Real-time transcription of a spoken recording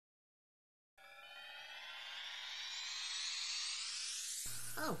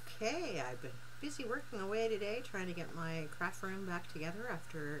Okay, I've been busy working away today trying to get my craft room back together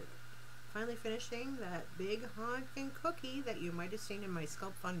after finally finishing that big honking cookie that you might have seen in my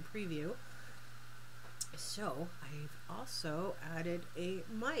Sculpt Fun preview. So I've also added a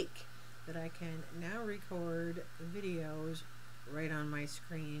mic that I can now record videos right on my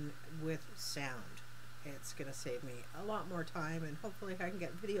screen with sound. It's going to save me a lot more time, and hopefully I can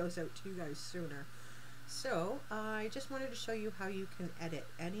get videos out to you guys sooner. So I just wanted to show you how you can edit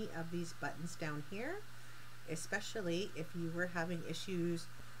any of these buttons down here, especially if you were having issues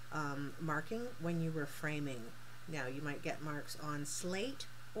marking when you were framing. Now you might get marks on slate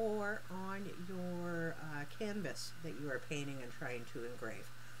or on your canvas that you are painting and trying to engrave.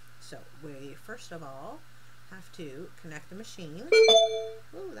 So we first of all have to connect the machine.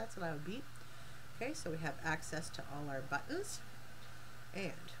 Ooh, that's a loud beep. Okay, so we have access to all our buttons,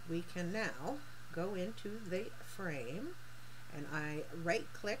 and we can now go into the frame, and I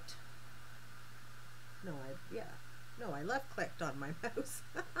right-clicked. I left-clicked on my mouse.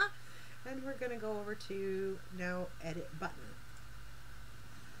 And we're going to go over to now Edit Button.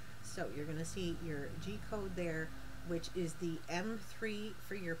 So you're going to see your G code there, which is the M3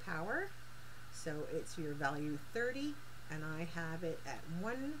 for your power. So it's your value 30, and I have it at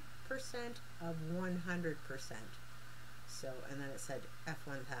 1% of 100%. So, and then it said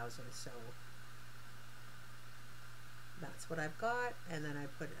F1000, so that's what I've got. And then I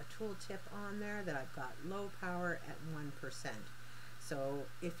put a tooltip on there that I've got low power at 1%. So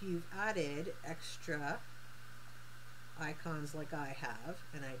if you've added extra icons like I have,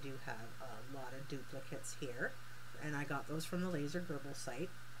 and I do have a lot of duplicates here, and I got those from the LASERGRBL site,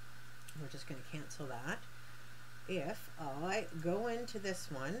 we're just going to cancel that. If I go into this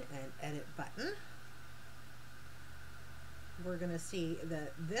one and edit button, we're going to see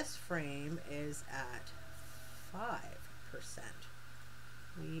that this frame is at 5%.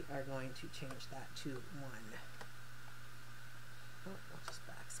 We are going to change that to 1. Oh, I'll just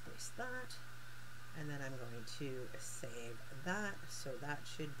backspace that, and then I'm going to save that, so that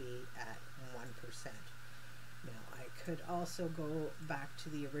should be at 1%. Now I could also go back to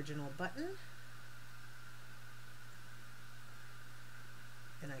the original button,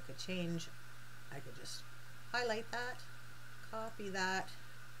 and I could just highlight that, copy that,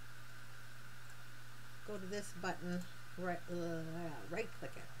 go to this button, right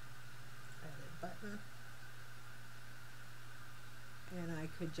click it, edit button, and I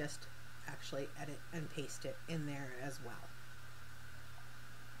could just actually edit and paste it in there as well.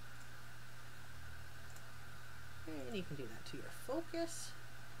 And you can do that to your focus.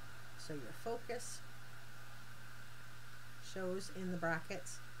 So your focus shows in the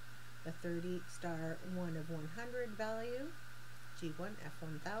brackets the 30 star 1 of 100 value, G1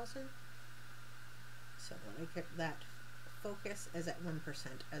 F1000. So that focus is at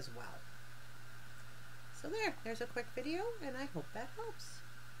 1% as well. So there's a quick video, and I hope that helps.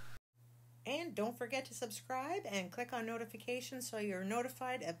 And don't forget to subscribe and click on notifications so you're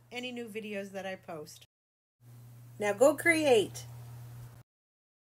notified of any new videos that I post. Now go create!